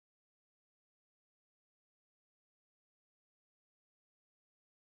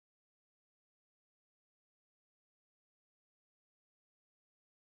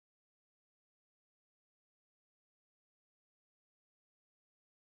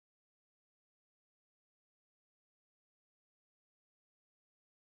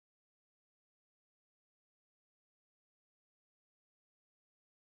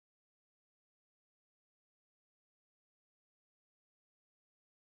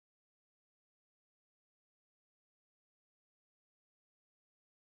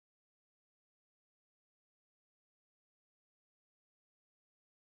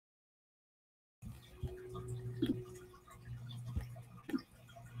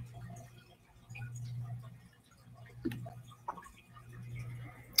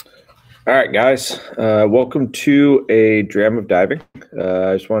All right, guys. Welcome to a Dram of Diving.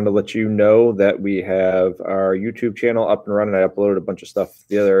 I just wanted to let you know that we have our YouTube channel up and running. I uploaded a bunch of stuff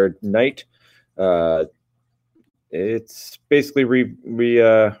the other night. It's basically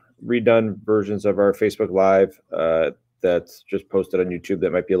redone versions of our Facebook Live that's just posted on YouTube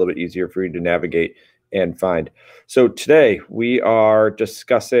that might be a little bit easier for you to navigate and find. So today we are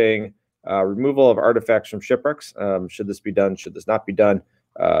discussing removal of artifacts from shipwrecks. Should this be done? Should this not be done?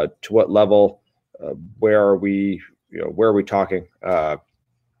 To what level? Where are we? Where are we talking?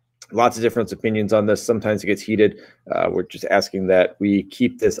 Lots of different opinions on this. Sometimes it gets heated. We're just asking that we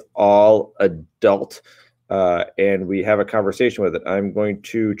keep this all adult and we have a conversation with it. I'm going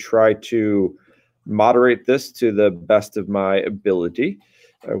to try to moderate this to the best of my ability.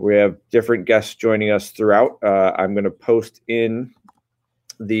 We have different guests joining us throughout. I'm going to post in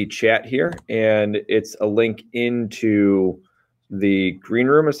the chat here, and it's a link into the green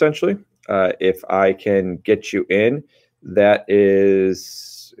room, essentially. If I can get you in, that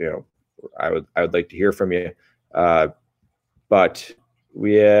is, I would like to hear from you. But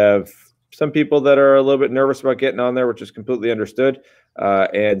we have some people that are a little bit nervous about getting on there, which is completely understood,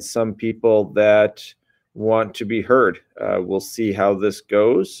 and some people that want to be heard. We'll see how this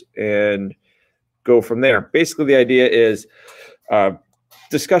goes and go from there. Basically, the idea is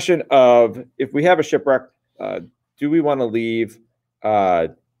discussion of, if we have a shipwreck, do we want to leave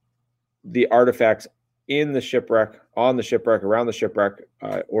the artifacts in the shipwreck, on the shipwreck, around the shipwreck,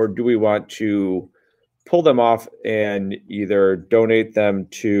 or do we want to pull them off and either donate them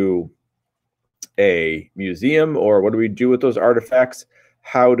to a museum, or what do we do with those artifacts?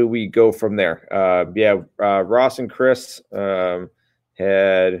 How do we go from there? Ross and Chris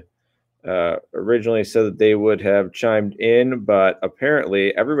had originally said that they would have chimed in, but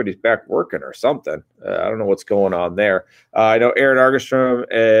apparently everybody's back working or something. I don't know what's going on there. I know Aaron Argstrom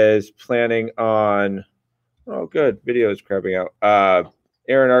is planning on, oh good, video is crapping out.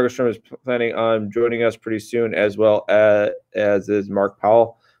 Aaron Argstrom is planning on joining us pretty soon, as well as is Mark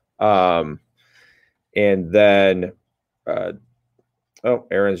Powell. And then,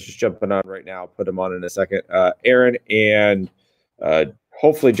 Aaron's just jumping on right now. I'll put him on in a second. Aaron and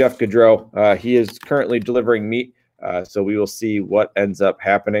hopefully Jeff Gaudreau. He is currently delivering meat, so we will see what ends up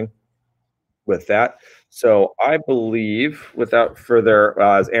happening with that. So I believe, without further,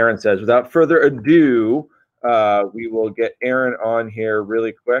 as Aaron says, without further ado, we will get Aaron on here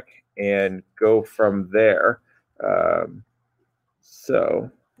really quick and go from there. So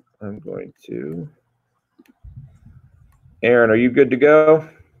I'm going to... Aaron, are you good to go?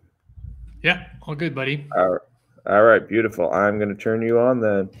 Yeah, all good, buddy. All right, beautiful. I'm going to turn you on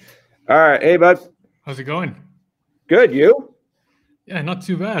then. All right. Hey, bud. How's it going? Good. You? Yeah, not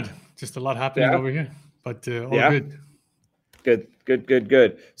too bad. Just a lot happening over here, but all good.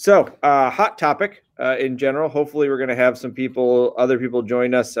 Good. So, hot topic in general. Hopefully, we're going to have some other people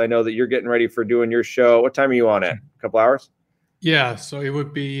join us. I know that you're getting ready for doing your show. What time are you on at? A couple hours? Yeah, so it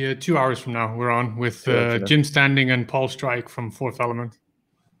would be 2 hours from now. We're on with Jim Standing and Paul Strike from Fourth Element.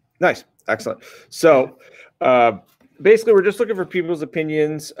 Nice. Excellent. So, basically, we're just looking for people's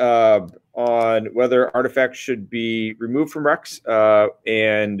opinions on whether artifacts should be removed from wrecks,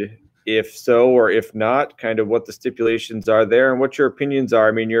 and if so or if not, kind of what the stipulations are there and what your opinions are.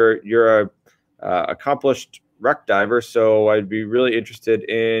 I mean, you're a accomplished wreck diver, so I'd be really interested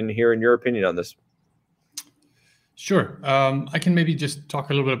in hearing your opinion on this. Sure. I can maybe just talk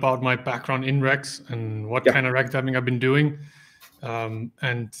a little bit about my background in wrecks and what kind of wreck diving I've been doing,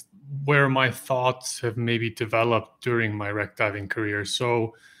 and where my thoughts have maybe developed during my wreck diving career.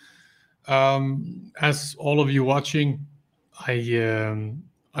 So, as all of you watching, I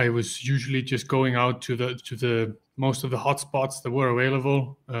was usually just going out to the most of the hotspots that were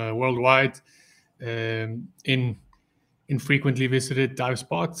available worldwide, in frequently visited dive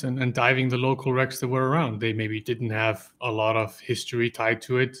spots and diving the local wrecks that were around. They maybe didn't have a lot of history tied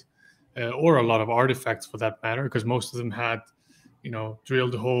to it, or a lot of artifacts for that matter, because most of them had,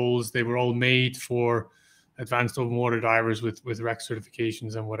 drilled holes. They were all made for advanced open water divers with wreck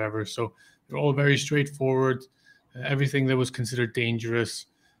certifications and whatever. So they're all very straightforward. Everything that was considered dangerous,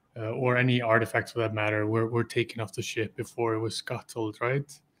 or any artifacts for that matter, were taken off the ship before it was scuttled,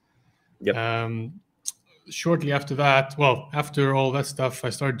 right? Yep. Shortly after that, after all that stuff,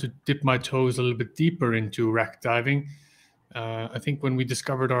 I started to dip my toes a little bit deeper into wreck diving. I think when we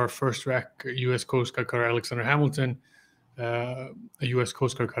discovered our first wreck, U.S. Coast Guard cutter Alexander Hamilton, a U.S.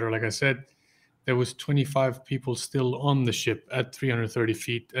 Coast Guard cutter, like I said, there was 25 people still on the ship at 330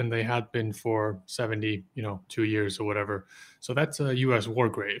 feet, and they had been for 2 years or whatever. So that's a U.S. war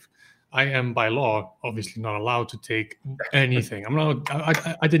grave. I am by law obviously not allowed to take anything.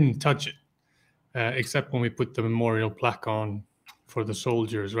 I didn't touch it except when we put the memorial plaque on for the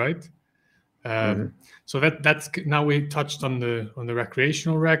soldiers, right? So that's now we touched on the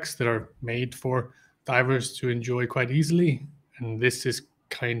recreational wrecks that are made for divers to enjoy quite easily, and this is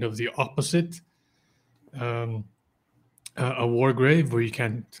kind of the opposite. A war grave where you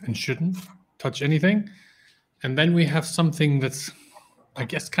can't and shouldn't touch anything, and then we have something that's, I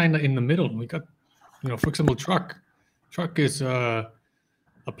guess, kind of in the middle. We got, for example, Truck. Truck is a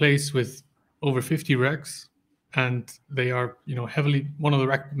place with over 50 wrecks, and they are, heavily one of the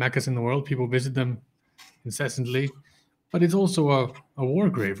wreck meccas in the world. People visit them incessantly, but it's also a war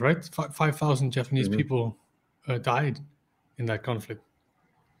grave, right? 5,000 Japanese people died in that conflict,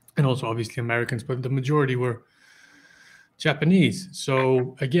 and also obviously Americans, but the majority were Japanese.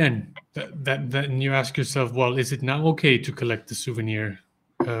 So again, then you ask yourself, well, is it now okay to collect the souvenir?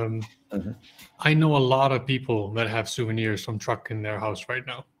 I know a lot of people that have souvenirs from Truck in their house right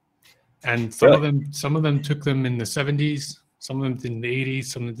now, and some of them took them in the 70s, some of them did in the 80s,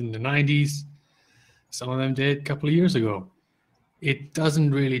 some of them in the 90s, some of them did a couple of years ago. It doesn't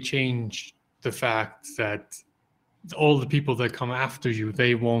really change the fact that all the people that come after you,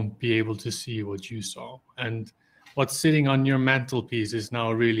 they won't be able to see what you saw, and what's sitting on your mantelpiece is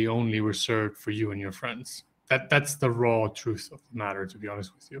now really only reserved for you and your friends. That's the raw truth of the matter, to be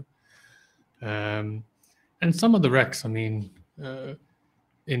honest with you. And some of the wrecks, I mean,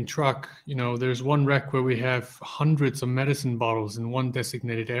 in Truck, there's one wreck where we have hundreds of medicine bottles in one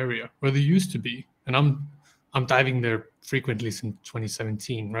designated area where they used to be, and I'm diving there frequently since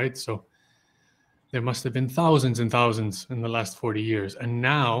 2017, right? So there must have been thousands and thousands in the last 40 years, and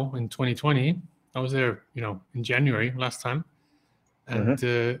now in 2020. I was there, in January last time, and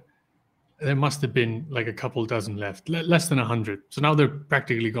there must have been like a couple dozen left, less than 100. So now they're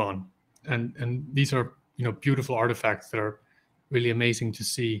practically gone, and these are beautiful artifacts that are really amazing to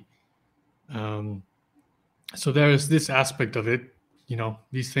see. So there is this aspect of it.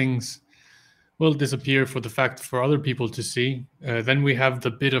 These things will disappear for other people to see. Then we have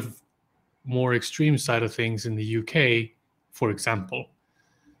the bit of more extreme side of things in the UK, for example,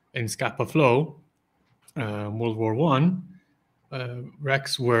 in Scapa Flow. World War One,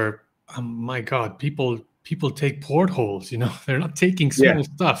 wrecks where, my God, people take portholes. They're not taking small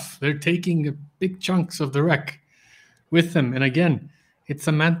stuff; they're taking big chunks of the wreck with them. And again, it's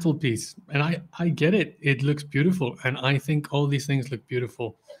a mantelpiece, and I get it. It looks beautiful, and I think all these things look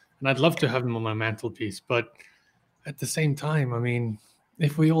beautiful, and I'd love to have them on my mantelpiece. But at the same time, I mean,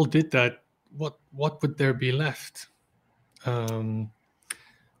 if we all did that, what would there be left?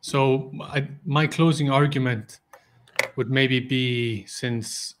 So my closing argument would maybe be,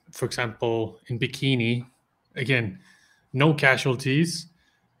 since, for example, in Bikini, again, no casualties,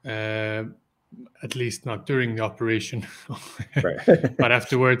 at least not during the operation, but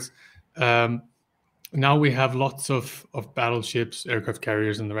afterwards. Now we have lots of battleships, aircraft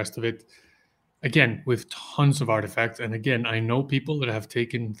carriers, and the rest of it, again, with tons of artifacts. And again, I know people that have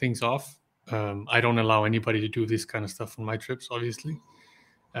taken things off. I don't allow anybody to do this kind of stuff on my trips, obviously.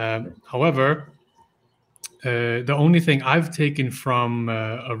 However, the only thing I've taken from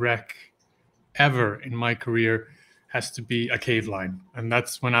a wreck ever in my career has to be a cave line. And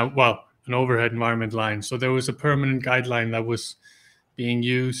that's when an overhead environment line. So there was a permanent guideline that was being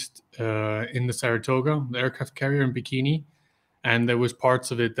used in the Saratoga, the aircraft carrier in Bikini. And there was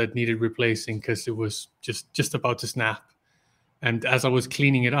parts of it that needed replacing because it was just about to snap. And as I was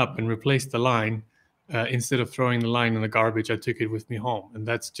cleaning it up and replaced the line, instead of throwing the line in the garbage, I took it with me home. And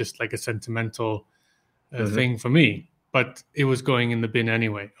that's just like a sentimental thing for me. But it was going in the bin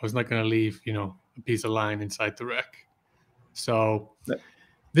anyway. I was not going to leave, a piece of line inside the wreck. So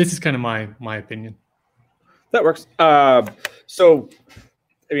this is kind of my opinion. That works. So,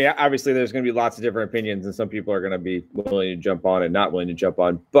 I mean, obviously there's going to be lots of different opinions, and some people are going to be willing to jump on and not willing to jump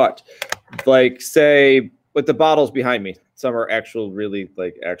on. But like, say, with the bottles behind me, some are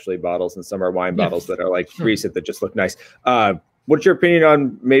actually bottles, and some are wine bottles that are like recent that just look nice. What's your opinion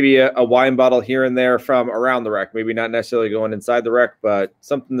on maybe a wine bottle here and there from around the wreck? Maybe not necessarily going inside the wreck, but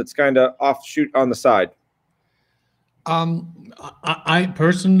something that's kind of offshoot on the side. I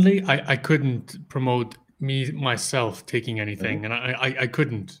personally, I couldn't promote myself taking anything, and I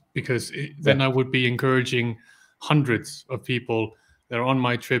couldn't, because then I would be encouraging hundreds of people that are on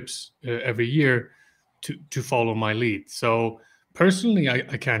my trips every year to follow my lead. So personally,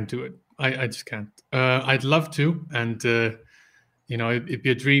 I can't do it. I just can't. I'd love to, and it'd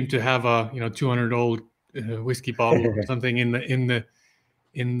be a dream to have a 200-old whiskey bottle or something in the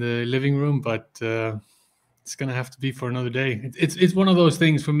living room, but it's gonna have to be for another day. It's one of those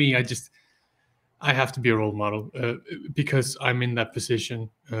things for me. I have to be a role model because I'm in that position.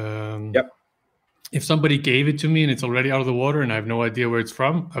 Yep. If somebody gave it to me and it's already out of the water and I have no idea where it's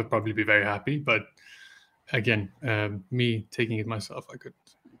from, I'd probably be very happy. But again, me taking it myself, I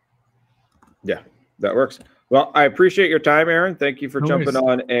couldn't. Yeah, that works. Well, I appreciate your time, Aaron. Thank you for No jumping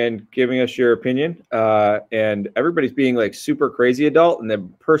worries. on and giving us your opinion. And everybody's being like super crazy adult, and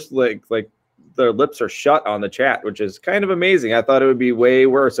then personally, like their lips are shut on the chat, which is kind of amazing. I thought it would be way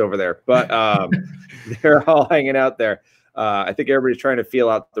worse over there, but they're all hanging out there. I think everybody's trying to feel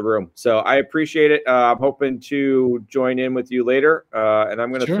out the room. So I appreciate it. I'm hoping to join in with you later. And I'm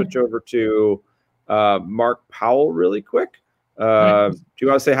going to Sure. switch over to Mark Powell really quick. Do you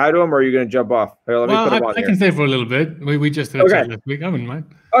want to say hi to him, or are you going to jump off? Here, let me put him on I here. can stay for a little bit. We just did a chat last week. I wouldn't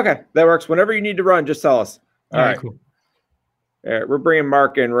mind. Okay, that works. Whenever you need to run, just tell us. All right, cool. All right, we're bringing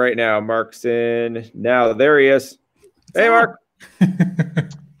Mark in right now. Mark's in now. There he is. Hey, Mark.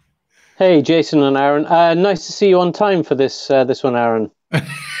 Hey, Jason and Aaron. Nice to see you on time for this one, Aaron.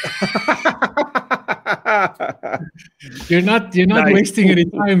 You're not nice. Wasting any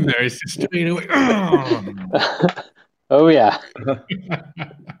time there. It's just straight away. Oh yeah.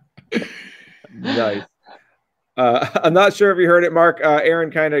 Nice. I'm not sure if you heard it, Mark.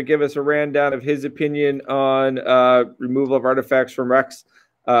 Aaron kind of give us a rundown of his opinion on removal of artifacts from wrecks.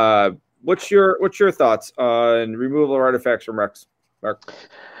 What's your thoughts on removal of artifacts from wrecks, Mark?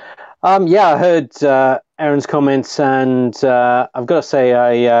 Yeah, I heard Aaron's comments, and I've got to say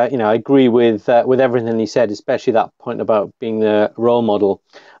I agree with everything he said, especially that point about being the role model.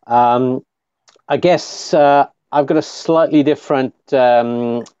 I guess I've got a slightly different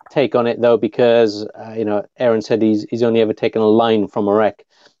take on it though, because Aaron said he's only ever taken a line from a wreck.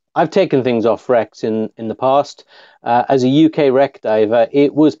 I've taken things off wrecks in the past. As a UK wreck diver,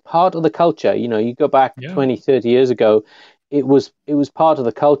 it was part of the culture. You go back 20, 30 years ago, it was part of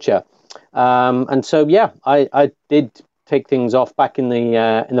the culture. And so, yeah, I did take things off back in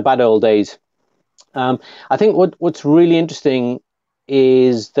the bad old days. I think what's really interesting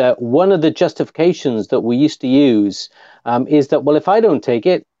is that one of the justifications that we used to use is that, well, if I don't take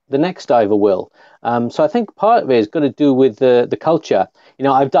it, the next diver will. So I think part of it has got to do with the culture.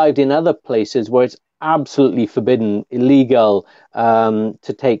 I've dived in other places where it's absolutely forbidden, illegal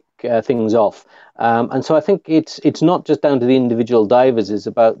to take things off. And so I think it's not just down to the individual divers; it's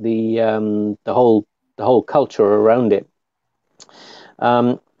about the whole culture around it.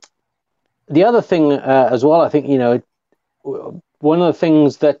 The other thing as well, I think one of the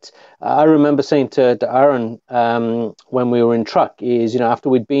things that I remember saying to Aaron when we were in truck is, after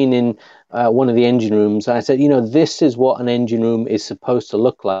we'd been in one of the engine rooms, I said, this is what an engine room is supposed to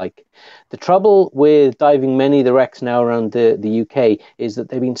look like. The trouble with diving many of the wrecks now around the UK is that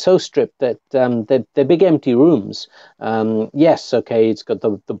they've been so stripped that they're big empty rooms. Yes, okay, it's got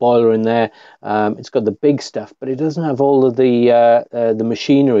the boiler in there, it's got the big stuff, but it doesn't have all of the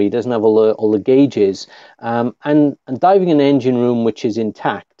machinery, it doesn't have all the gauges. And diving an engine room which is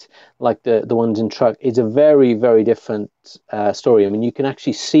intact, like the ones in truck, is a very, very different story. I mean, you can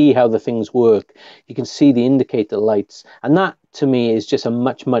actually see how the things work. You can see the indicator lights, and that to me is just a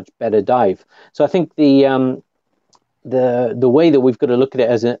much, much better dive. So I think the way that we've got to look at it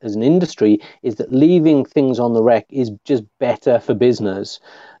as an industry is that leaving things on the wreck is just better for business.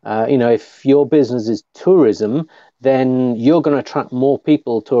 If your business is tourism, then you're going to attract more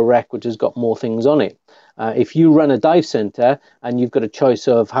people to a wreck which has got more things on it. If you run a dive center and you've got a choice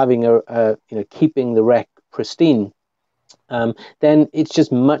of having keeping the wreck pristine, then it's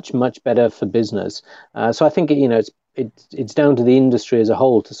just much, much better for business. So I think it's down to the industry as a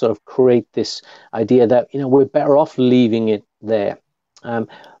whole to sort of create this idea that we're better off leaving it there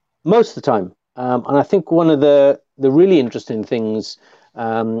most of the time. And I think one of the really interesting things,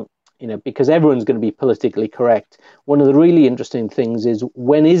 because everyone's going to be politically correct, one of the really interesting things is,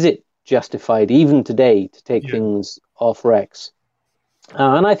 when is it justified, even today, to take things off wrecks?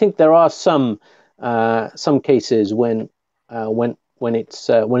 And I think there are some cases when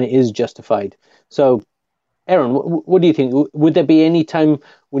it is justified. So, Aaron, what do you think? Would there be any time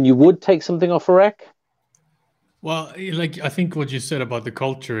when you would take something off a wreck? Well, I think what you said about the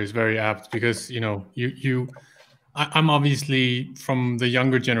culture is very apt, because I'm obviously from the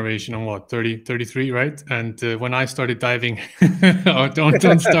younger generation. I'm 33, right? And when I started diving, oh,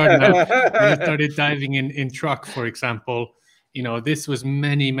 don't start now. When I started diving in truck, for example, this was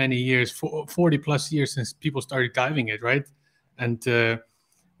many, many years, 40 plus years since people started diving it, right? And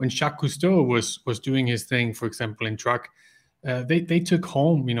when Jacques Cousteau was doing his thing, for example, in truck, they took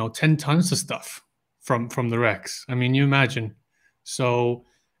home 10 tons of stuff from the wrecks. I mean, you imagine. So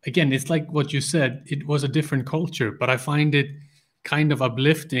again, it's like what you said, it was a different culture, but I find it kind of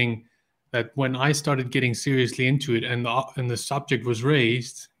uplifting that when I started getting seriously into it and the subject was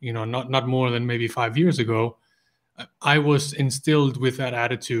raised, not more than maybe 5 years ago, I was instilled with that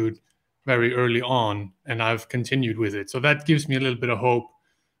attitude very early on, and I've continued with it. So that gives me a little bit of hope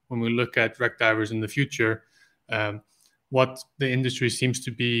when we look at wreck divers in the future. What the industry seems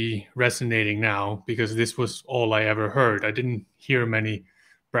to be resonating now, because this was all I ever heard. I didn't hear many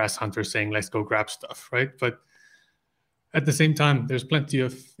brass hunters saying, let's go grab stuff, right? But at the same time, there's plenty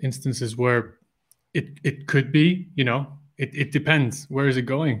of instances where it could be, it depends. Where is it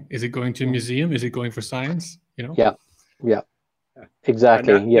going? Is it going to a museum? Is it going for science? Yeah,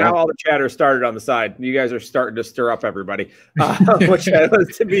 exactly. Now all the chatter started on the side. You guys are starting to stir up everybody, which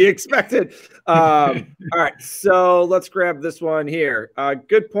was to be expected. All right, so let's grab this one here.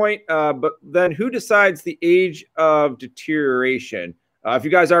 Good point. But then who decides the age of deterioration? If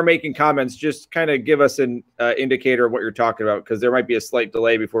you guys are making comments, just kind of give us an indicator of what you're talking about, because there might be a slight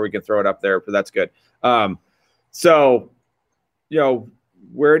delay before we can throw it up there, but that's good. So,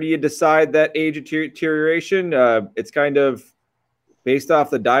 where do you decide that age of deterioration? It's kind of based off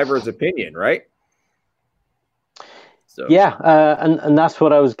the diver's opinion, right? So. Yeah, and that's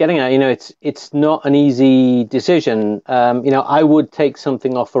what I was getting at. It's not an easy decision. I would take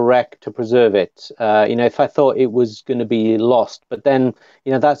something off a wreck to preserve it. If I thought it was going to be lost, but then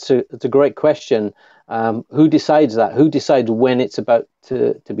that's a great question. Who decides that? Who decides when it's about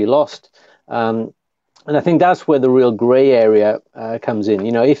to be lost? And I think that's where the real gray area comes in.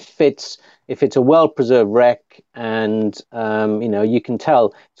 If it's a well-preserved wreck and you can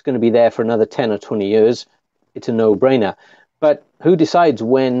tell it's going to be there for another 10 or 20 years, it's a no-brainer. But who decides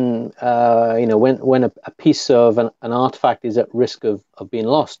when a piece of an artifact is at risk of being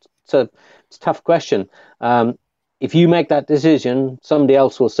lost? It's a tough question. If you make that decision, somebody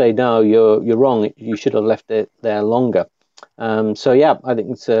else will say, no, you're wrong. You should have left it there longer. So yeah, I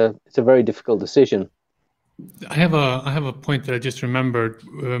think it's a very difficult decision. I have a point that I just remembered.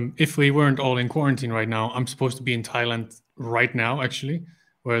 If we weren't all in quarantine right now, I'm supposed to be in Thailand right now, actually,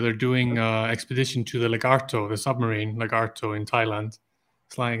 where they're doing expedition to the Lagarto, the submarine Lagarto in Thailand,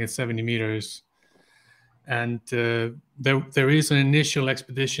 flying at 70 meters. And there is an initial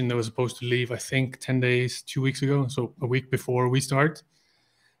expedition that was supposed to leave, I think, 10 days, 2 weeks ago, so a week before we start.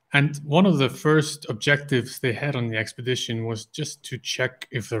 And one of the first objectives they had on the expedition was just to check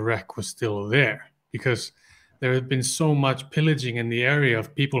if the wreck was still there, because there had been so much pillaging in the area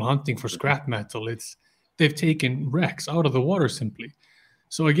of people hunting for scrap metal. They've taken wrecks out of the water simply.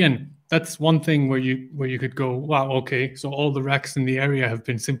 So again, that's one thing where you could go, wow, okay, so all the wrecks in the area have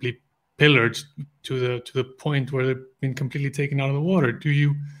been simply pillaged to the point where they've been completely taken out of the water. Do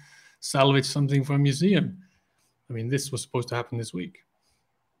you salvage something from a museum? I mean, this was supposed to happen this week.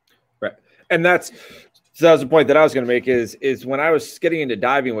 Right. And that was the point that I was going to make is when I was getting into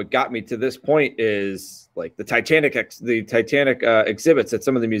diving, what got me to this point is like the Titanic exhibits at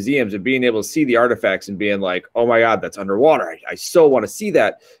some of the museums, and being able to see the artifacts and being like, oh my God, that's underwater. I so want to see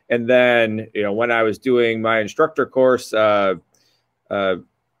that. And then, when I was doing my instructor course, Dick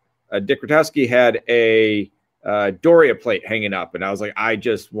Rutowski had a Doria plate hanging up, and I was like, I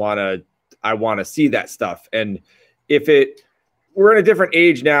want to see that stuff. And we're in a different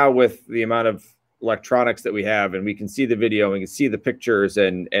age now with the amount of electronics that we have, and we can see the video and we can see the pictures,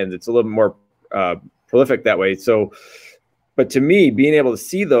 and it's a little bit more prolific that way. So, but to me, being able to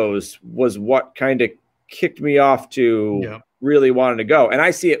see those was what kind of kicked me off to really wanting to go. And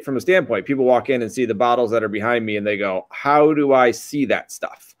I see it from a standpoint. People walk in and see the bottles that are behind me and they go, how do I see that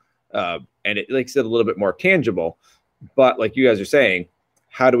stuff? And it makes it a little bit more tangible. But like you guys are saying,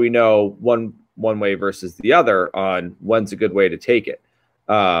 how do we know one way versus the other on when's a good way to take it?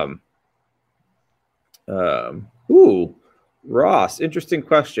 Ross, interesting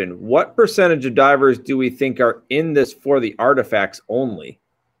question. What percentage of divers do we think are in this for the artifacts only?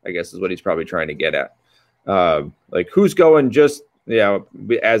 I guess is what he's probably trying to get at. Like who's going just,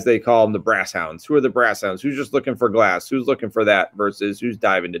 as they call them, the brass hounds. Who are the brass hounds? Who's just looking for glass? Who's looking for that versus who's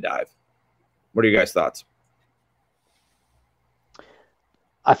diving to dive? What are you guys' thoughts?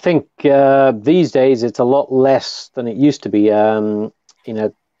 I think these days it's a lot less than it used to be. In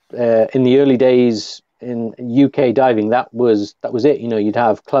the early days in UK diving, that was it. You'd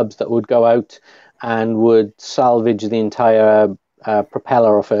have clubs that would go out and would salvage the entire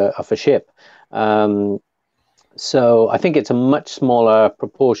propeller of a ship. So I think it's a much smaller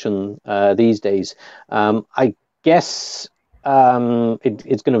proportion these days. I guess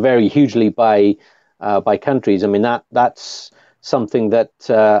it's going to vary hugely by countries. I mean that's something that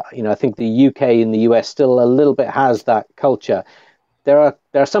I think the UK and the US still a little bit has that culture. there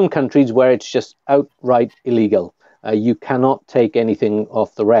are some countries where it's just outright illegal. You cannot take anything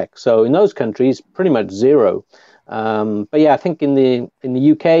off the wreck. So in those countries, pretty much zero. But yeah, I think in the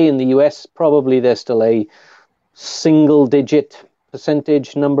UK, in the US, probably there's still a single-digit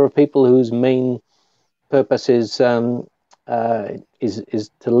percentage number of people whose main purpose is to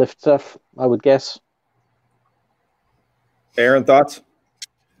lift stuff, I would guess. Aaron, thoughts?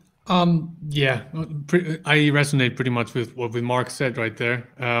 Yeah, I resonate pretty much with what Mark said right there.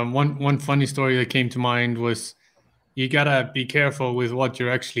 One funny story that came to mind was you gotta be careful with what you're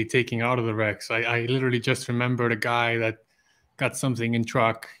actually taking out of the wrecks. I literally just remembered a guy that got something in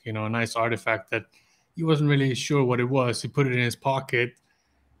truck, a nice artifact that he wasn't really sure what it was. He put it in his pocket.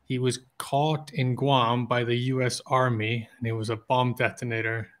 He was caught in Guam by the U.S. Army, and it was a bomb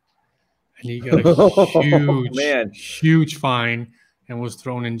detonator. And he got a huge fine and was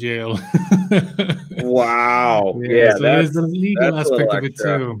thrown in jail. Wow. Yeah, so there's the legal aspect of it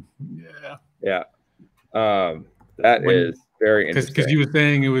too. Yeah. That is very interesting. Because you were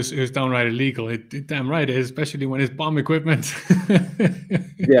saying it was downright illegal. It damn right is, especially when it's bomb equipment.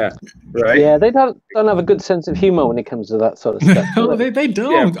 Yeah, right. Yeah, they don't have a good sense of humor when it comes to that sort of stuff. No, they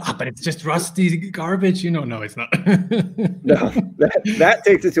don't. Yeah. But it's just rusty garbage, No, it's not. No, that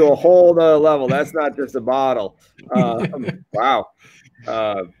takes it to a whole nother level. That's not just a bottle. Wow.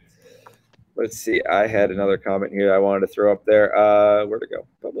 Let's see. I had another comment here I wanted to throw up there. Where'd it go?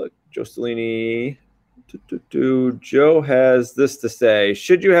 Public. Jocelini. Joe has this to say: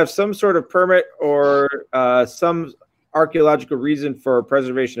 should you have some sort of permit or some archaeological reason for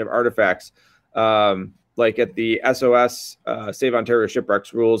preservation of artifacts, like at the SOS Save Ontario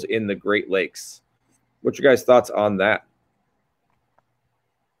Shipwrecks rules in the Great Lakes? What's your guys' thoughts on that?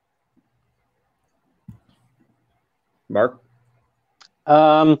 Mark?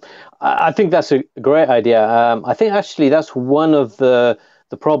 I think that's a great idea. I think actually that's one of the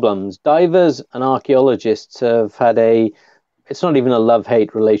problems. Divers and archaeologists have had it's not even a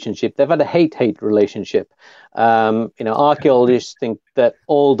love-hate relationship. They've had a hate-hate relationship. Archaeologists think that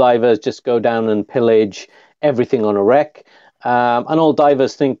all divers just go down and pillage everything on a wreck. And all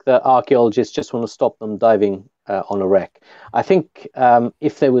divers think that archaeologists just want to stop them diving on a wreck. I think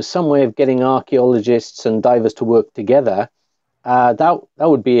if there was some way of getting archaeologists and divers to work together, that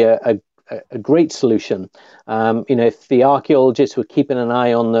would be a great solution. If the archaeologists were keeping an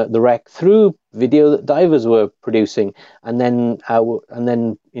eye on the wreck through video that divers were producing, and then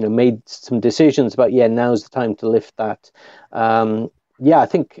made some decisions about now's the time to lift that. I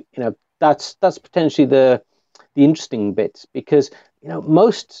think that's potentially the interesting bit, because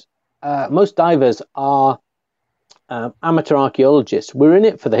most divers are amateur archaeologists. We're in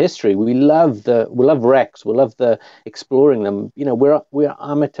it for the history. We love wrecks. We love exploring them. We're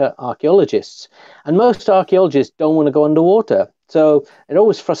amateur archaeologists, and most archaeologists don't want to go underwater. So it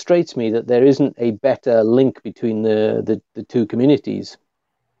always frustrates me that there isn't a better link between the two communities.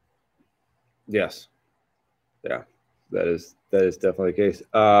 Yes, yeah, that is definitely the case.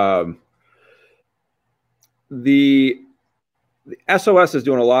 The SOS is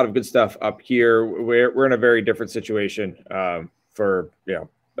doing a lot of good stuff up here. We're in a very different situation. For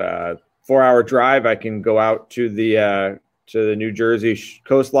 4-hour drive, I can go out to the New Jersey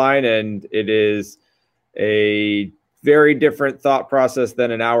coastline, and it is a very different thought process than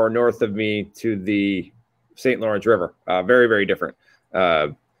an hour north of me to the St. Lawrence River. Very, very different.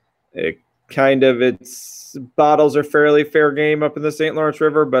 Its bottles are fairly fair game up in the St. Lawrence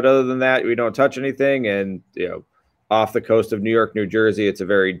River, but other than that, we don't touch anything. And off the coast of New York, New Jersey, it's a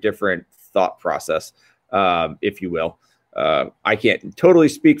very different thought process, if you will. I can't totally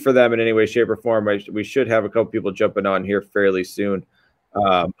speak for them in any way, shape, or form. We should have a couple people jumping on here fairly soon.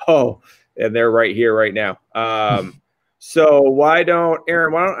 And they're right here right now. So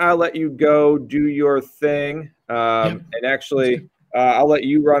Aaron, why don't I let you go do your thing? And actually, I'll let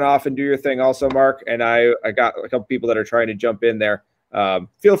you run off and do your thing also, Mark. And I got a couple people that are trying to jump in there.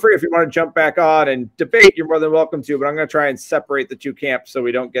 Feel free if you want to jump back on and debate, you're more than welcome to, but I'm going to try and separate the two camps so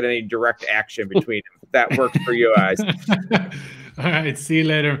we don't get any direct action between them. If that works for you guys. All right. See you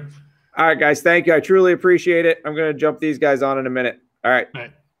later. All right, guys. Thank you. I truly appreciate it. I'm going to jump these guys on in a minute. All right.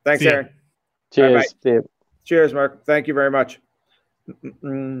 Thanks, Aaron. Cheers. Cheers, Mark. Thank you very much.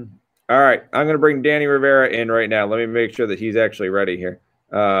 All right. I'm going to bring Danny Rivera in right now. Let me make sure that he's actually ready here.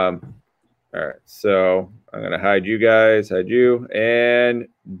 All right. So I'm going to hide you guys, hide you. And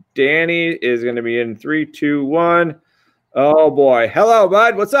Danny is going to be in 3, 2, 1. Oh, boy. Hello,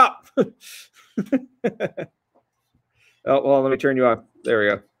 bud. What's up? Well, let me turn you on. There we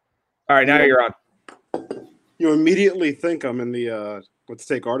go. All right. Now you're on. You immediately think I'm in the Let's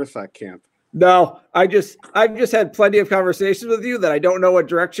Take Artifact camp. No, I've just had plenty of conversations with you that I don't know what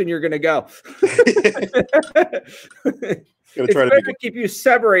direction you're going to go. It's better to keep you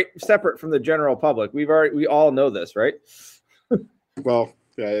separate from the general public. We all know this, right? Well,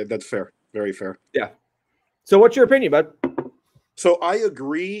 yeah, that's fair. Very fair. Yeah. So what's your opinion, bud? So I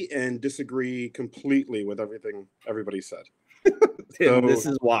agree and disagree completely with everything everybody said. So, this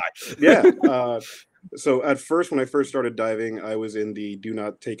is why. Yeah. So at first, when I first started diving, I was in the do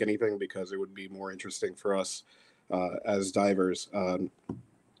not take anything because it would be more interesting for us as divers.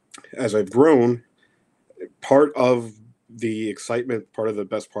 As I've grown, part of the excitement, part of the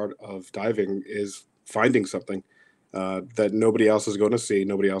best part of diving is finding something that nobody else is going to see,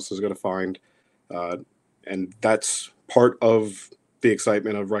 nobody else is going to find. And that's part of the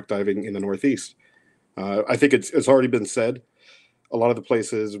excitement of wreck diving in the Northeast. I think it's already been said. A lot of the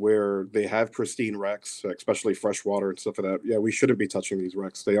places where they have pristine wrecks, especially freshwater and stuff like that, yeah, we shouldn't be touching these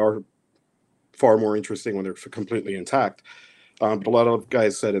wrecks. They are far more interesting when they're completely intact. But a lot of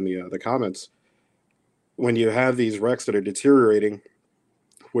guys said in the comments, when you have these wrecks that are deteriorating,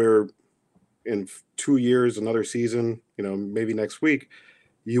 where in 2 years, another season, maybe next week,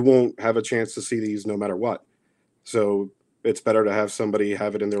 you won't have a chance to see these no matter what. So it's better to have somebody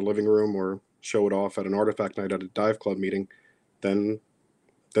have it in their living room or show it off at an artifact night at a dive club meeting than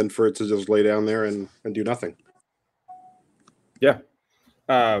for it to just lay down there and do nothing. Yeah.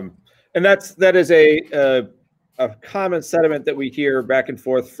 And that is a common sentiment that we hear back and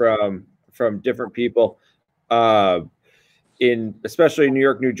forth from different people in especially New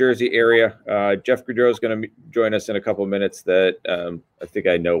York, New Jersey area. Jeff Goudreau is going to join us in a couple of minutes. That I think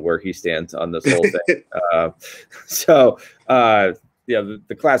I know where he stands on this whole thing.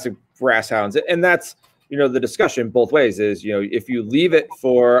 The classic brass hounds, and that's the discussion both ways is if you leave it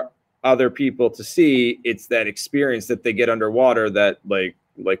for other people to see, it's that experience that they get underwater that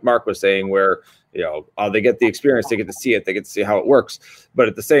like Mark was saying, where they get the experience, they get to see it, they get to see how it works. But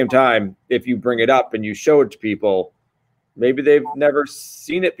at the same time, if you bring it up and you show it to people, maybe they've never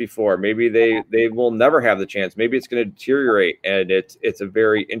seen it before, maybe they will never have the chance, maybe it's going to deteriorate, and it's a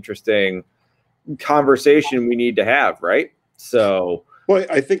very interesting conversation we need to have, right? So well,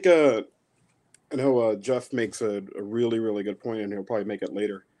 I think I know Jeff makes a really, really good point, and he'll probably make it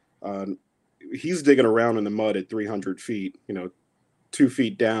later. He's digging around in the mud at 300 feet, 2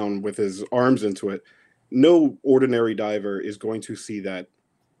 feet down with his arms into it. No ordinary diver is going to see that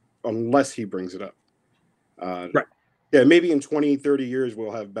unless he brings it up. Right. Yeah, maybe in 20, 30 years,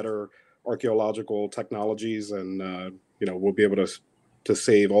 we'll have better archaeological technologies and, we'll be able to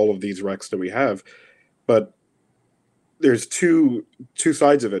save all of these wrecks that we have. But there's two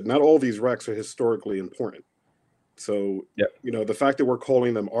sides of it. Not all these wrecks are historically important. So, the fact that we're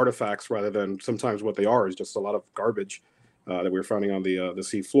calling them artifacts rather than sometimes what they are is just a lot of garbage that we're finding on the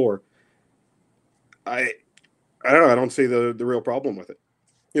sea floor. I don't know. I don't see the real problem with it.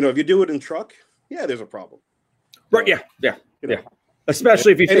 If you do it in truck, yeah, there's a problem. Right. Yeah.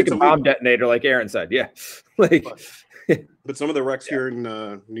 Especially if you take a bomb detonator, like Aaron said. Yeah. But some of the wrecks here in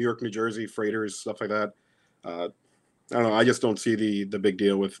New York, New Jersey, freighters, stuff like that. I don't know. I just don't see the big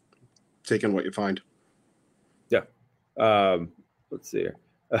deal with taking what you find. Yeah. Let's see here.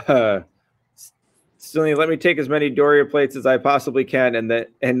 Stanley, let me take as many Doria plates as I possibly can,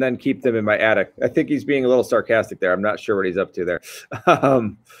 and then keep them in my attic. I think he's being a little sarcastic there. I'm not sure what he's up to there.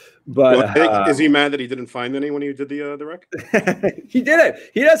 Is he mad that he didn't find any when he did the wreck? He did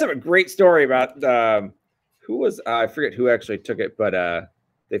it. He does have a great story about who was I forget who actually took it, but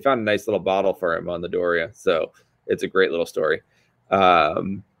they found a nice little bottle for him on the Doria, so it's a great little story.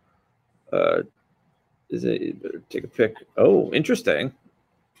 Is it take a pic? Oh, interesting.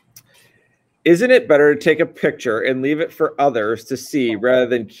 Isn't it better to take a picture and leave it for others to see rather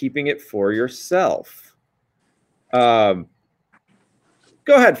than keeping it for yourself?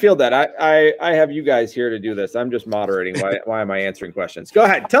 Go ahead, field that. I have you guys here to do this. I'm just moderating. Why am I answering questions? Go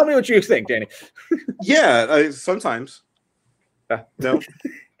ahead. Tell me what you think, Danny. Yeah, sometimes. No.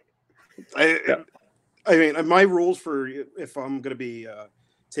 I mean, my rules for if I'm going to be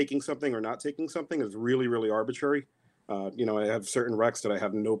taking something or not taking something is really, really arbitrary. I have certain wrecks that I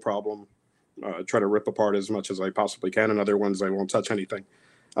have no problem try to rip apart as much as I possibly can, and other ones I won't touch anything.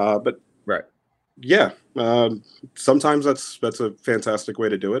 But right. Yeah, sometimes that's a fantastic way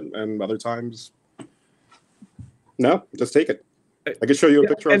to do it, and other times, no, just take it. I can show you a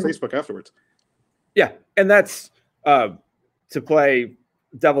picture on Facebook afterwards. Yeah, and that's to play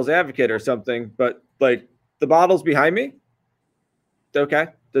devil's advocate or something, but like the bottle's behind me. Okay,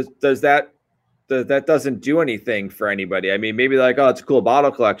 does that doesn't do anything for anybody? I mean, maybe like, oh, it's a cool bottle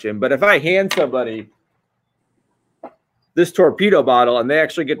collection, but if I hand somebody this torpedo bottle, and they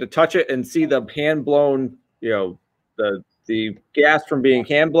actually get to touch it and see the hand blown, the gas from being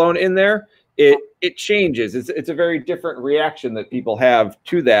hand blown in there, it changes. It's a very different reaction that people have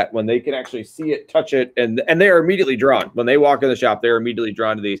to that when they can actually see it, touch it, and they are immediately drawn. When they walk in the shop, they're immediately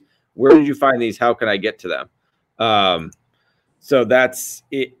drawn to these. Where did you find these? How can I get to them? So that's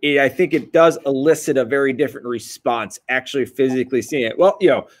it. I think it does elicit a very different response actually physically seeing it. Well,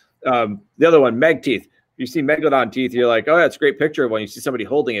 the other one, Meg teeth. You see Megalodon teeth, you're like, oh, that's a great picture of one. You see somebody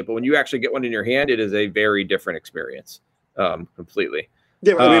holding it, but when you actually get one in your hand, it is a very different experience, completely.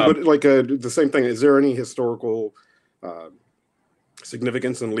 Yeah, I mean, but like the same thing. Is there any historical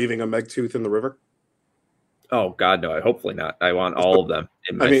significance in leaving a Meg tooth in the river? Oh God, no! Hopefully not. I want all of them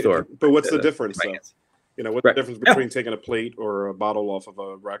in my store. But what's the difference? What's the difference between taking a plate or a bottle off of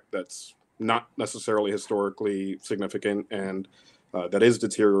a wreck that's not necessarily historically significant and that is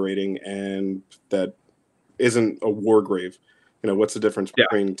deteriorating and that isn't a war grave? What's the difference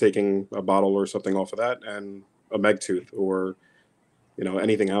between taking a bottle or something off of that and a Meg tooth or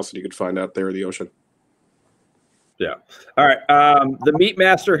anything else that you could find out there in the ocean? Yeah. All right. The meat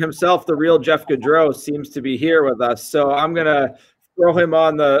master himself, the real Jeff Gaudreau, seems to be here with us. So I'm gonna throw him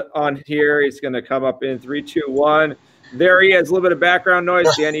on here. He's gonna come up in 3, 2, 1. There he is. A little bit of background noise.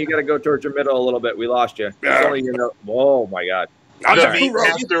 Danny, you got to go towards your middle a little bit. We lost you. Oh my God. I'm the meat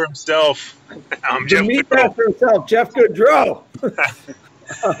master himself. I'm the meat master himself, Jeff Gaudreau.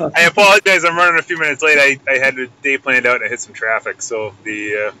 I apologize. I'm running a few minutes late. I had a day planned out and I hit some traffic. So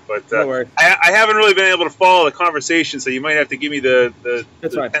no worries. I haven't really been able to follow the conversation. So you might have to give me the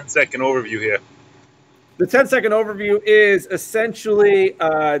 10-second overview here. The 10-second overview is essentially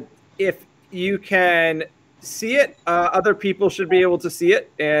if you can see it, other people should be able to see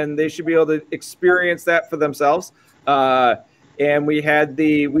it, and they should be able to experience that for themselves. And we had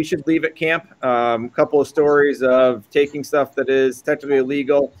we should leave at camp. A couple of stories of taking stuff that is technically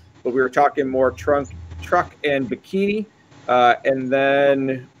illegal, but we were talking more truck and bikini. And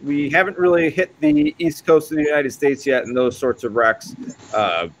then we haven't really hit the East Coast of the United States yet in those sorts of wrecks.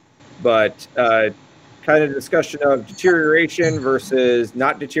 But kind of discussion of deterioration versus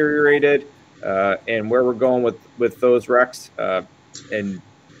not deteriorated, and where we're going with those wrecks. And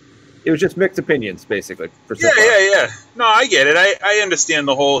it was just mixed opinions, basically. Yeah. No, I get it. I understand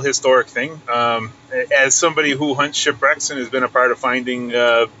the whole historic thing. As somebody who hunts shipwrecks and has been a part of finding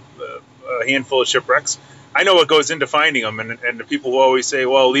a handful of shipwrecks, I know what goes into finding them. And the people who always say,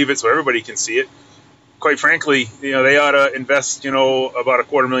 well, leave it so everybody can see it. Quite frankly, they ought to invest, about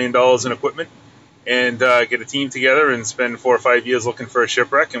 $250,000 in equipment and get a team together and spend 4 or 5 years looking for a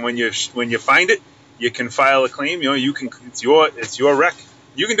shipwreck. And when you find it, you can file a claim. It's your wreck.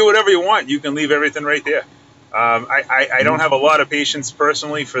 You can do whatever you want. You can leave everything right there. I don't have a lot of patience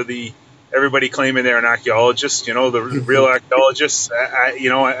personally for everybody claiming they're an archaeologist. The real archaeologists. I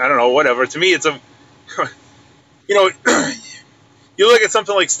don't know. Whatever. To me, it's you look at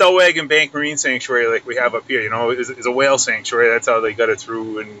something like Stellwagen Bank Marine Sanctuary, like we have up here. Is a whale sanctuary. That's how they got it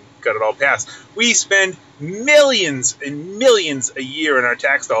through and got it all passed. We spend millions and millions a year in our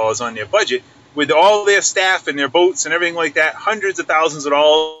tax dollars on their budget, with all their staff and their boats and everything like that, hundreds of thousands of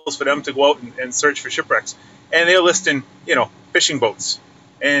dollars for them to go out and search for shipwrecks. And they're listing, fishing boats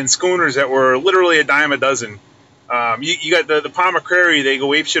and schooners that were literally a dime a dozen. You got the Palmer Prairie, they go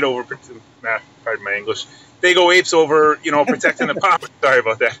apeshit over, pardon my English, they go apes over, protecting the Palmer. Sorry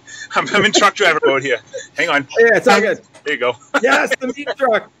about that. I'm in truck driver mode here. Hang on. Yeah, it's all good. There you go. Yes, the meat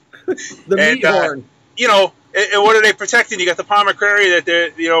truck. The meat horn. And what are they protecting? You got the Palmer Prairie that they're,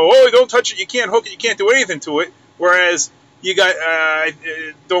 don't touch it, you can't hook it, you can't do anything to it. Whereas you got,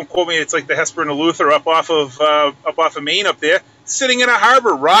 don't quote me, it's like the Hesper and the Luther up off of Maine up there, sitting in a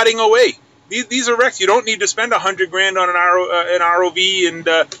harbor, rotting away. These are wrecks you don't need to spend $100,000 on an ROV and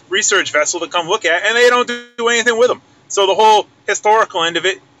research vessel to come look at, and they don't do anything with them. So the whole historical end of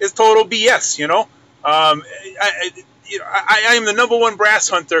it is total BS. I am the #1 brass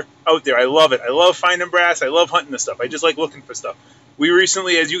hunter out there. I love it. I love finding brass. I love hunting this stuff. I just like looking for stuff. We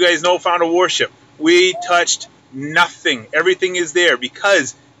recently, as you guys know, found a warship. We touched nothing. Everything is there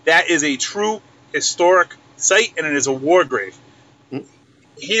because that is a true historic site and it is a war grave.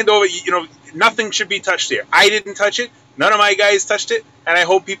 Hand over, nothing should be touched there. I didn't touch it. None of my guys touched it. And I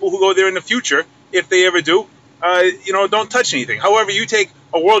hope people who go there in the future, if they ever do, don't touch anything. However, you take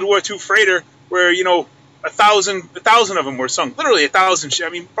a World War II freighter where, 1,000 of them were sunk. Literally 1,000.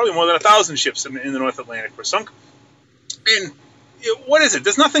 Probably more than 1,000 ships in the North Atlantic were sunk. And what is it?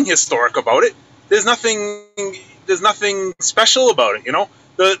 There's nothing historic about it. There's nothing special about it.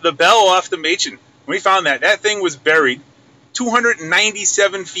 The bell off the Machen. When we found that thing was buried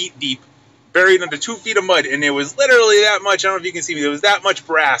 297 feet deep buried under 2 feet of mud, and there was literally that much. I don't know if you can see me. There was that much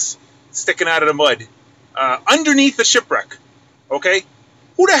brass sticking out of the mud underneath the shipwreck. Okay,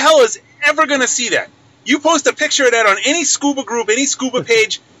 who the hell is ever going to see that? You post a picture of that on any scuba group, any scuba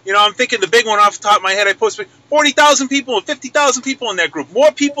page. You know, I'm thinking the big one off the top of my head. I posted 40,000 people and 50,000 people in that group.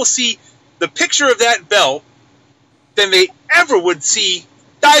 More people see the picture of that bell than they ever would see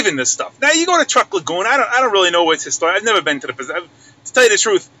diving this stuff. Now you go to Truck Lagoon. I don't really know what's historic. I've never been to the Pacific. To tell you the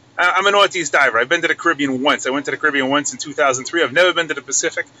truth, I'm a Northeast diver. I've been to the Caribbean once. I went to the Caribbean once in 2003. I've never been to the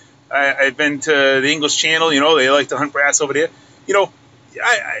Pacific. I've been to the English Channel. You know, they like to hunt brass over there. You know,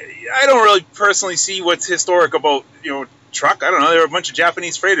 I don't really personally see what's historic about, you know, Truck. I don't know. There were a bunch of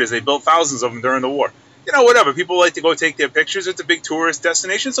Japanese freighters. They built thousands of them during the war. You know, whatever. People like to go take their pictures. It's a big tourist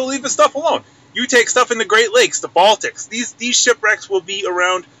destination, so leave the stuff alone. You take stuff in the Great Lakes, the Baltics. These shipwrecks will be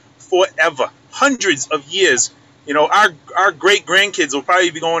around forever, hundreds of years. You know, our great grandkids will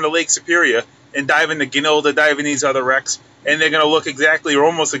probably be going to Lake Superior and diving the Guinilda, diving these other wrecks, and they're going to look exactly or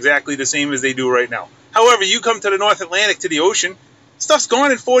almost exactly the same as they do right now. However, you come to the North Atlantic, to the ocean, stuff's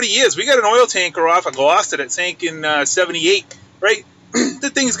gone in 40 years. We got an oil tanker off of Gloucester that sank in 78, right?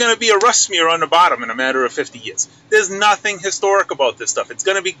 The thing's going to be a rust smear on the bottom in a matter of 50 years. There's nothing historic about this stuff. It's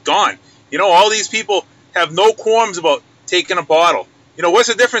going to be gone. You know, all these people have no qualms about taking a bottle. You know, what's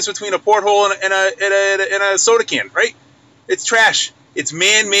the difference between a porthole and a soda can, right? It's trash. It's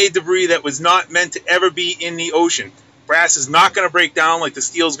man-made debris that was not meant to ever be in the ocean. Brass is not going to break down like the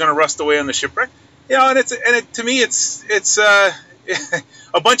steel's going to rust away on the shipwreck. You know, to me, it's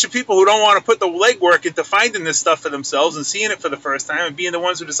a bunch of people who don't want to put the legwork into finding this stuff for themselves and seeing it for the first time and being the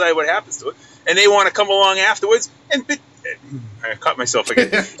ones who decide what happens to it. And they want to come along afterwards and I caught myself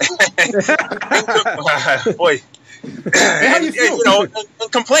again. Boy. And, you know,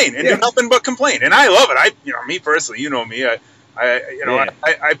 and complain and do nothing but complain. And I love it. You know, me personally, you know me.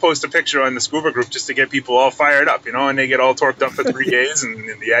 I post a picture on the scuba group just to get people all fired up, you know, and they get all torqued up for 3 days, and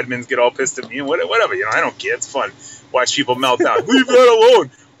the admins get all pissed at me and whatever. You know, I don't care. It's fun. Watch people melt down. Leave that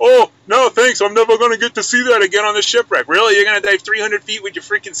alone. Oh, no, thanks. I'm never going to get to see that again on the shipwreck. Really? You're going to dive 300 feet with your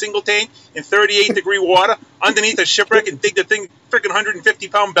freaking single tank in 38-degree water underneath a shipwreck and dig the thing freaking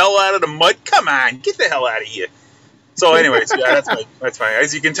 150-pound bell out of the mud? Come on. Get the hell out of here. So anyways, yeah, that's fine.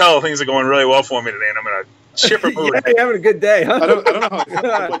 As you can tell, things are going really well for me today, and I'm going to ship a mood. Yeah, you're having a good day, huh? I don't know.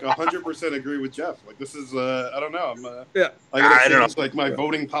 I like 100% agree with Jeff. Like, this is, I don't know. I gotta change, like, my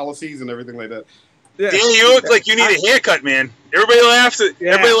voting policies and everything like that. Yeah. Danny, you look like you need a haircut, man. Everybody laughs at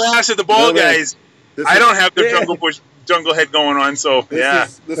the ball guys. I don't have the jungle head going on, so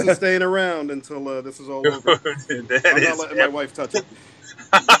this is staying around until this is all over. I'm not letting my wife touch it.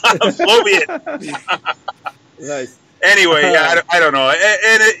 Nice. Anyway, I don't know,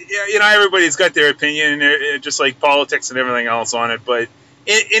 and you know, everybody's got their opinion, just like politics and everything else on it. But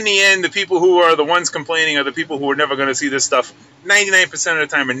in the end, the people who are the ones complaining are the people who are never going to see this stuff. 99% of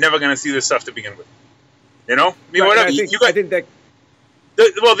the time, are never going to see this stuff to begin with. You know, I mean, whatever. I think that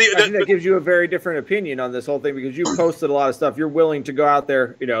gives you a very different opinion on this whole thing, because you posted a lot of stuff. You're willing to go out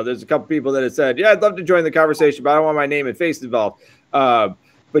there. You know, there's a couple people that have said, "Yeah, I'd love to join the conversation, but I don't want my name and face involved."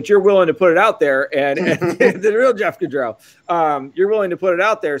 But you're willing to put it out there, and the real Jeff Gaudreau, you're willing to put it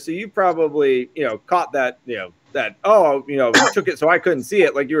out there. So you probably, you know, caught that, you took it so I couldn't see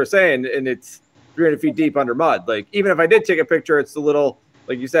it, like you were saying, and it's 300 feet deep under mud. Like, even if I did take a picture, it's a little,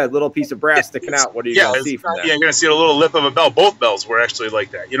 like you said, little piece of brass sticking out. What are you going to see from that? Yeah, you're going to see a little lip of a bell. Both bells were actually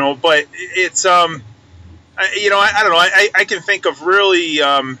like that, you know. But it's, I don't know. I can think of really,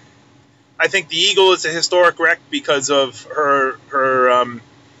 I think the Eagle is a historic wreck because of her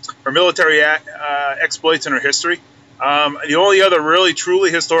military exploits and her history. The only other really truly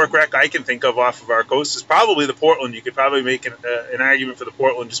historic wreck I can think of off of our coast is probably the Portland. You could probably make an argument for the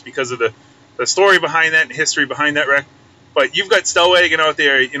Portland just because of the story behind that and history behind that wreck. But you've got Stellwagen out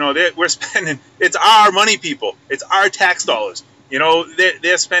there. You know, we're spending. It's our money, people. It's our tax dollars. You know,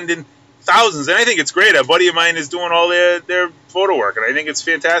 they're spending thousands, and I think it's great. A buddy of mine is doing all their photo work, and I think it's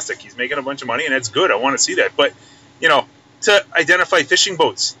fantastic. He's making a bunch of money, and that's good. I want to see that. But, you know, to identify fishing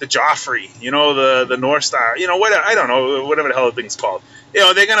boats, the Joffrey, you know, the North Star, you know, I don't know, whatever the hell the thing's called. You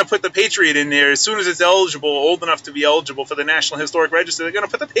know, they're going to put the Patriot in there as soon as it's old enough to be eligible for the National Historic Register. They're going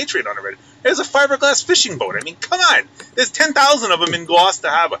to put the Patriot on it. There's a fiberglass fishing boat. I mean, come on. There's 10,000 of them in Gloucester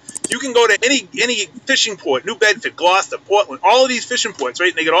Harbor. You can go to any fishing port, New Bedford, Gloucester, Portland, all of these fishing ports, right?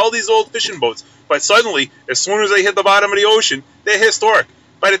 And they get all these old fishing boats. But suddenly, as soon as they hit the bottom of the ocean, they're historic.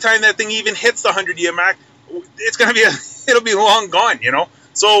 By the time that thing even hits the 100-year mark, it's going to be it'll be long gone, you know?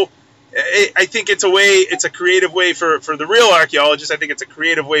 So I think it's a creative way for the real archaeologists. I think it's a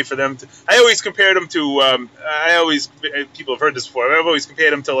creative way for them to. I always compared them to. People have heard this before. I've always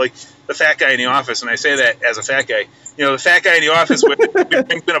compared them to like the fat guy in the office, and I say that as a fat guy. You know, the fat guy in the office with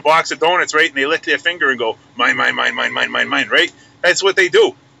brings in a box of donuts, right? And they lick their finger and go mine, right? That's what they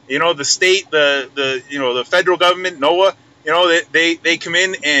do. You know, the state, the federal government, NOAA. You know, they come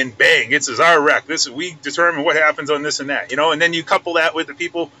in and bang, this is our wreck. We determine what happens on this and that. You know, and then you couple that with the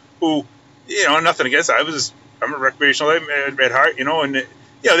people who, you know, nothing against. I'm a recreational at heart, you know, and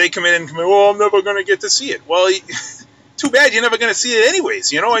they come in and well, I'm never going to get to see it. Well, too bad, you're never going to see it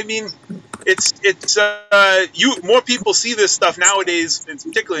anyways. You know, I mean, more people see this stuff nowadays,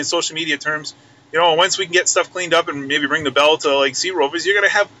 particularly in social media terms. You know, once we can get stuff cleaned up and maybe ring the bell to like Sea Rovers, you're going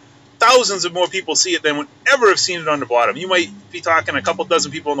to have thousands of more people see it than would ever have seen it on the bottom. You might be talking a couple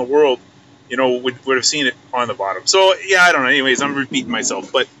dozen people in the world, you know, would have seen it on the bottom. So yeah, I don't know. Anyways, I'm repeating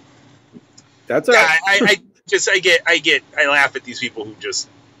myself, but that's all right. I laugh at these people who just.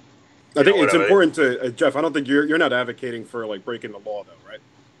 I think it's important to Jeff. I don't think you're not advocating for like breaking the law, though, right?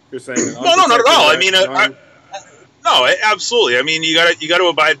 You're saying no, not at all. I mean, no, absolutely. I mean, you got to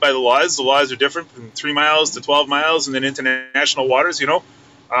abide by the laws. The laws are different from 3 miles to 12 miles, and then international waters. You know.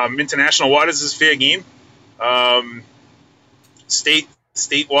 International waters is fair game. State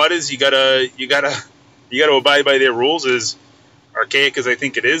waters, you gotta abide by their rules. As archaic as I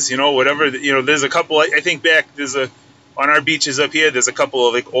think it is, you know, whatever. You know, there's a couple. I think back. On our beaches up here. There's a couple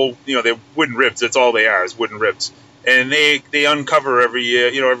of like old, you know, they're wooden ribs. That's all they are, is wooden ribs. And they uncover every year.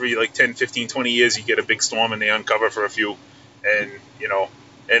 You know, every like 10, 15, 20 years, you get a big storm, and they uncover for a few, and you know.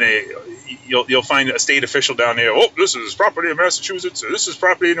 And you'll find a state official down there. Oh, this is property of Massachusetts. Or this is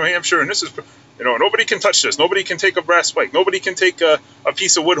property of New Hampshire, and this is, you know, nobody can touch this. Nobody can take a brass spike. Nobody can take a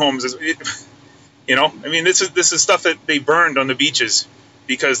piece of wood homes. You know, I mean, this is stuff that they burned on the beaches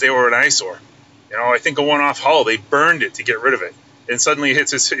because they were an eyesore. You know, I think of one off Hull, they burned it to get rid of it, and suddenly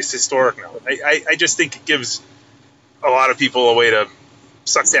it's historic now. I just think it gives a lot of people a way to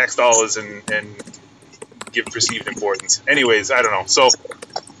suck tax dollars and give perceived importance. Anyways, I don't know. So,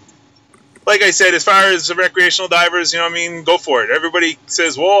 like I said, as far as the recreational divers, you know, I mean, go for it. Everybody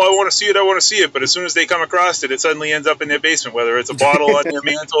says, well, I want to see it. But as soon as they come across it, it suddenly ends up in their basement, whether it's a bottle on their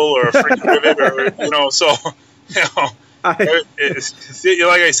mantle or a freaking rivet or, you know, so, you know,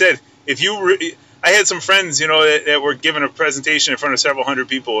 like I said, I had some friends, you know, that were giving a presentation in front of several hundred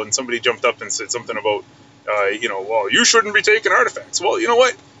people, and somebody jumped up and said something about, you know, well, you shouldn't be taking artifacts. Well, you know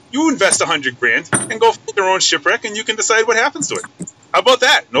what? You invest $100,000 and go find your own shipwreck, and you can decide what happens to it. How about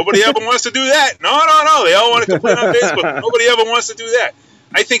that? Nobody ever wants to do that. No. They all want to complain on Facebook. Nobody ever wants to do that.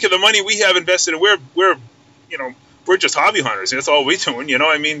 I think of the money we have invested, and we're just hobby hunters. That's all we're doing. You know,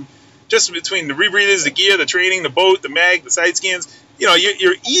 I mean, just between the rebreathers, the gear, the training, the boat, the mag, the side scans, you know,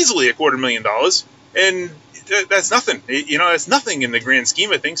 you're easily $250,000, and that's nothing. You know, that's nothing in the grand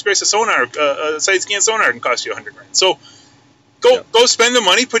scheme of things. Especially a side scan sonar can cost you $100,000. So. Go spend the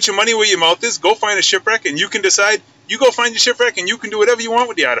money, put your money where your mouth is, go find a shipwreck, and you can decide, you go find your shipwreck, and you can do whatever you want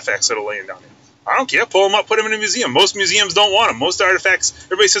with the artifacts that are laying down there. I don't care, pull them up, put them in a museum. Most museums don't want them. Most artifacts,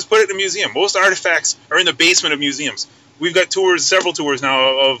 everybody says put it in a museum. Most artifacts are in the basement of museums. We've got several tours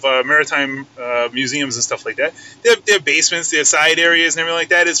now of maritime museums and stuff like that. Their basements, their side areas and everything like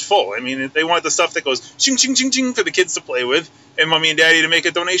that is full. I mean, they want the stuff that goes ching, ching, ching, ching for the kids to play with and mommy and daddy to make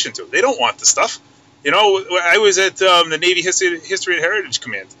a donation to. They don't want the stuff. You know, I was at the Navy History and Heritage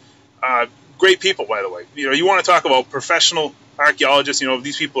Command. Great people, by the way. You know, you want to talk about professional archaeologists. You know,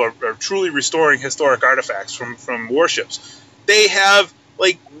 these people are truly restoring historic artifacts from warships. They have,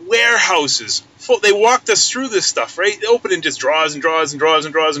 like, warehouses full. They walked us through this stuff, right? They open in just drawers and drawers and drawers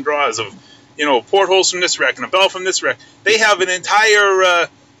and drawers and drawers of, you know, portholes from this wreck and a bell from this wreck. They have an entire...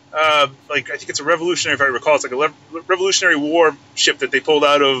 I think it's a Revolutionary, if I recall, it's like a Revolutionary War ship that they pulled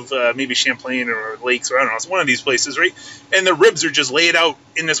out of maybe Champlain or Lakes, or I don't know, it's one of these places, right? And the ribs are just laid out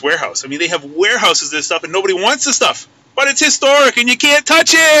in this warehouse. I mean, they have warehouses of this stuff, and nobody wants the stuff, but it's historic, and you can't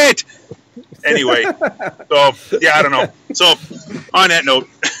touch it! Anyway, so, yeah, I don't know. So, on that note...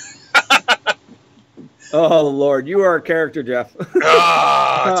 Oh, Lord, you are a character, Jeff.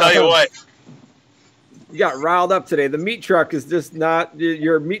 I'll tell you what. You got riled up today. The meat truck is just not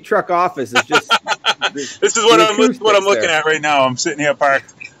your meat truck office is just. This is what I'm looking at right now. I'm sitting here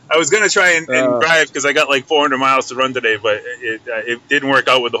parked. I was gonna try and drive because I got like 400 miles to run today, but it didn't work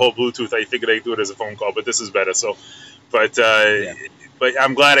out with the whole Bluetooth. I figured I'd do it as a phone call, but this is better. So, but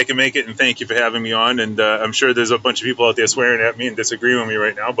I'm glad I can make it, and thank you for having me on. And I'm sure there's a bunch of people out there swearing at me and disagreeing with me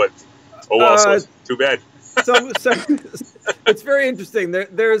right now, but oh well, so too bad. So it's very interesting.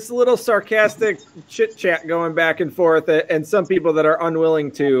 There's a little sarcastic chit chat going back and forth, and some people that are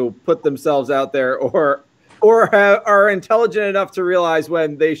unwilling to put themselves out there, or are intelligent enough to realize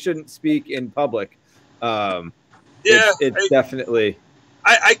when they shouldn't speak in public. It's definitely.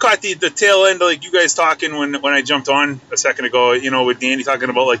 I caught the tail end, like you guys talking when I jumped on a second ago, with Danny talking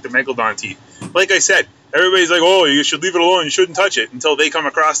about like the megalodon teeth. Like I said, everybody's like, "Oh, you should leave it alone. You shouldn't touch it," until they come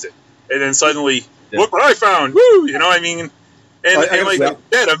across it, and then suddenly, look what I found! Woo! I mean, and like I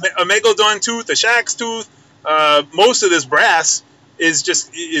said, a megalodon tooth, a Shack's tooth, most of this brass is just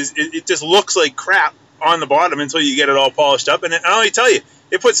it just looks like crap on the bottom until you get it all polished up. And I'll only tell you,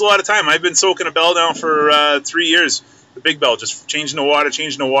 it puts a lot of time. I've been soaking a bell down for 3 years. The big bell, just changing the water,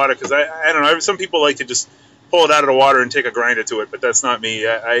 because I don't know. Some people like to just pull it out of the water and take a grinder to it, but that's not me.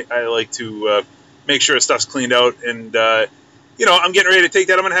 I like to make sure stuff's cleaned out, and I'm getting ready to take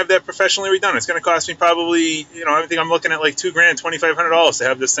that. I'm going to have that professionally redone. It's going to cost me probably, I think I'm looking at like $2,000, $2,500 to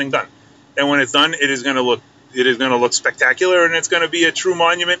have this thing done. And when it's done, it is going to look spectacular, and it's going to be a true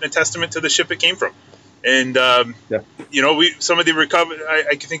monument and a testament to the ship it came from. And some of the recovered.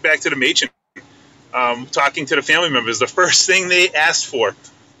 I can think back to the Machen. Talking to the family members, the first thing they asked for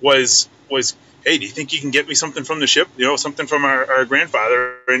was, "Hey, do you think you can get me something from the ship? Something from our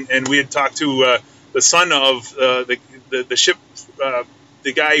grandfather?" And we had talked to the son of the ship,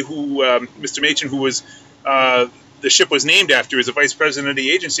 the guy who Mr. Machen, who was the ship was named after, is the vice president of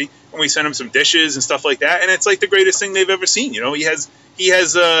the agency, and we sent him some dishes and stuff like that. And it's like the greatest thing they've ever seen. He has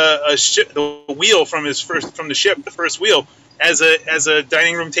the wheel from the ship, the first wheel, as a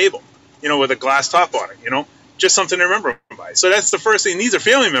dining room table. With a glass top on it, just something to remember them by. So that's the first thing. These are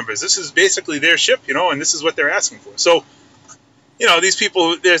family members. This is basically their ship, and this is what they're asking for. So, these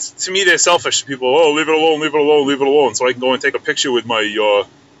people, to me, they're selfish people. Oh, leave it alone, leave it alone, leave it alone, so I can go and take a picture with my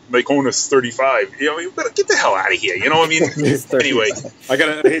Mykonos 35. You better get the hell out of here. You know what I mean? Anyway. I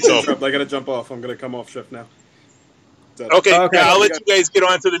gotta jump off. I'm going to come off shift now. Okay. Yeah, I'll let you guys get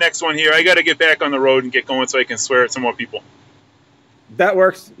on to the next one here. I got to get back on the road and get going so I can swear at some more people. That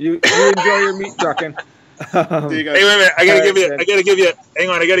works. You enjoy your meat trucking. Hey, wait a minute! I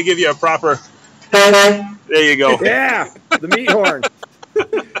gotta give you a proper. There you go. Yeah, the meat horn.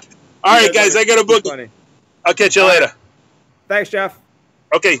 All right, guys, I got a book. I'll catch you later. Thanks, Jeff.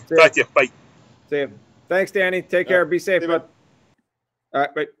 Okay, talk to you. Bye. See you. Thanks, Danny. Take care. Be safe, bud. All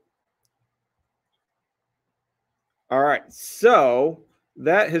right, bye. All right, so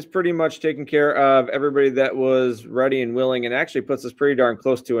that has pretty much taken care of everybody that was ready and willing, and actually puts us pretty darn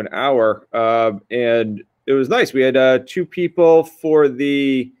close to an hour. And it was nice. We had 2 people for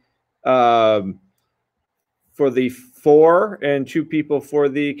the 4 and 2 people for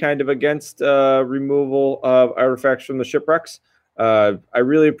the kind of against removal of artifacts from the shipwrecks. I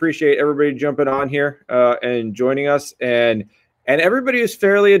really appreciate everybody jumping on here and joining us, and everybody was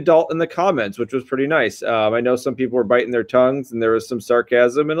fairly adult in the comments, which was pretty nice. I know some people were biting their tongues, and there was some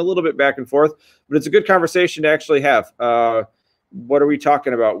sarcasm and a little bit back and forth, but it's a good conversation to actually have. What are we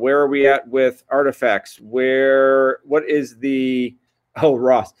talking about? Where are we at with artifacts? What is the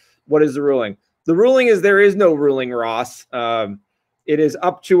Ross? What is the ruling? The ruling is there is no ruling, Ross. It is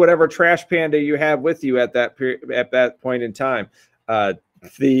up to whatever trash panda you have with you at that point in time.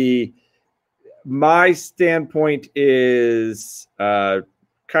 My standpoint is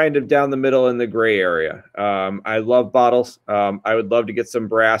kind of down the middle in the gray area. I love bottles. I would love to get some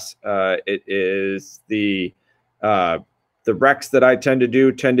brass. It is the wrecks that I tend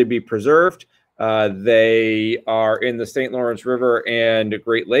to be preserved. They are in the St. Lawrence River and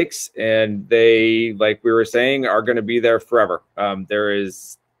Great Lakes, and they, like we were saying, are going to be there forever.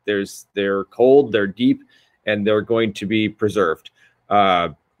 They're cold, they're deep, and they're going to be preserved.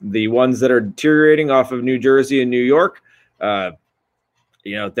 The ones that are deteriorating off of New Jersey and New York,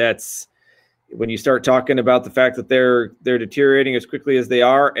 that's when you start talking about the fact that they're deteriorating as quickly as they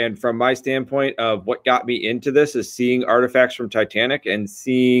are. And from my standpoint of what got me into this is seeing artifacts from Titanic and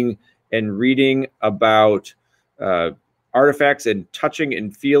seeing and reading about artifacts and touching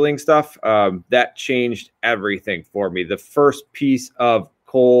and feeling stuff. That changed everything for me. The first piece of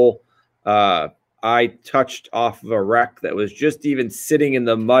coal I touched off of a wreck that was just even sitting in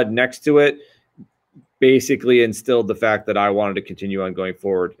the mud next to it basically instilled the fact that I wanted to continue on going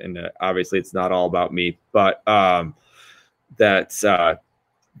forward. And obviously it's not all about me, but that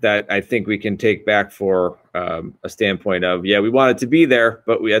I think we can take back for a standpoint of, we want it to be there,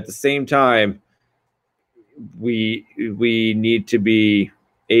 but we, at the same time, we need to be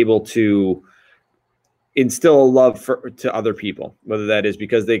able to instill a love to other people, whether that is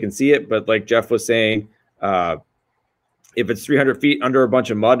because they can see it. But like Jeff was saying, if it's 300 feet under a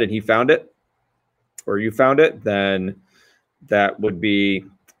bunch of mud and he found it, or you found it, then that would be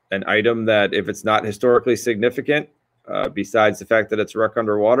an item that, if it's not historically significant, besides the fact that it's wreck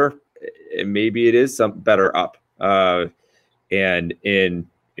underwater, maybe it is some better up. And in,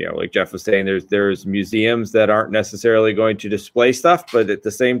 like Jeff was saying, there's museums that aren't necessarily going to display stuff, but at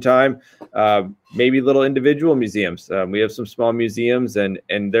the same time, maybe little individual museums. We have some small museums, and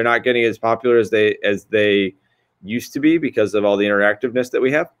they're not getting as popular as they used to be because of all the interactiveness that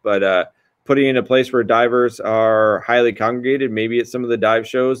we have. But putting in a place where divers are highly congregated, maybe at some of the dive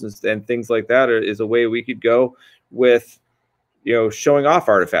shows and things like that, is a way we could go with, showing off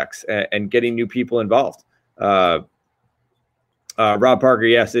artifacts and getting new people involved. Rob Parker,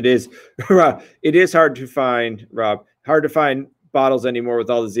 yes, it is. It is hard to find, Rob, bottles anymore with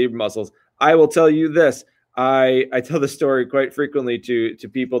all the zebra mussels. I will tell you this. I tell the story quite frequently to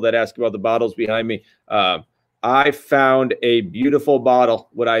people that ask about the bottles behind me. I found a beautiful bottle,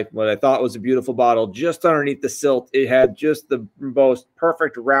 what I thought was a beautiful bottle, just underneath the silt. It had just the most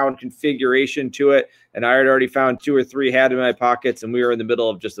perfect round configuration to it, and I had already found 2 or 3, had in my pockets, and we were in the middle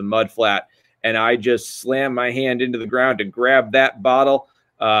of just a mud flat. And I just slammed my hand into the ground to grab that bottle,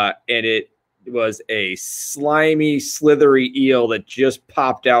 and it was a slimy, slithery eel that just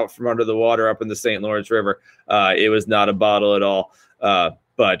popped out from under the water up in the St. Lawrence River. It was not a bottle at all,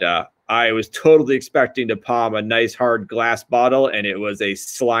 but I was totally expecting to palm a nice hard glass bottle, and it was a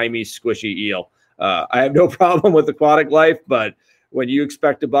slimy, squishy eel. I have no problem with aquatic life, but when you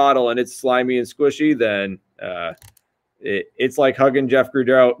expect a bottle and it's slimy and squishy, then it's like hugging Jeff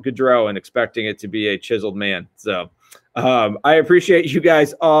Gaudreau and expecting it to be a chiseled man. So I appreciate you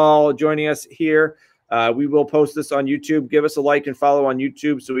guys all joining us here. We will post this on YouTube. Give us a like and follow on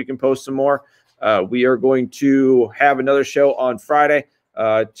YouTube so we can post some more. We are going to have another show on Friday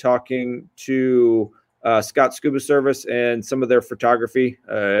talking to Scott Scuba Service and some of their photography,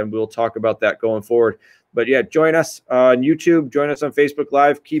 and we'll talk about that going forward. But yeah, join us on YouTube. Join us on Facebook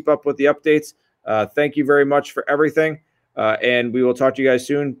Live. Keep up with the updates. Thank you very much for everything. And we will talk to you guys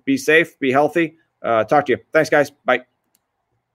soon. Be safe, be healthy. Talk to you. Thanks, guys. Bye.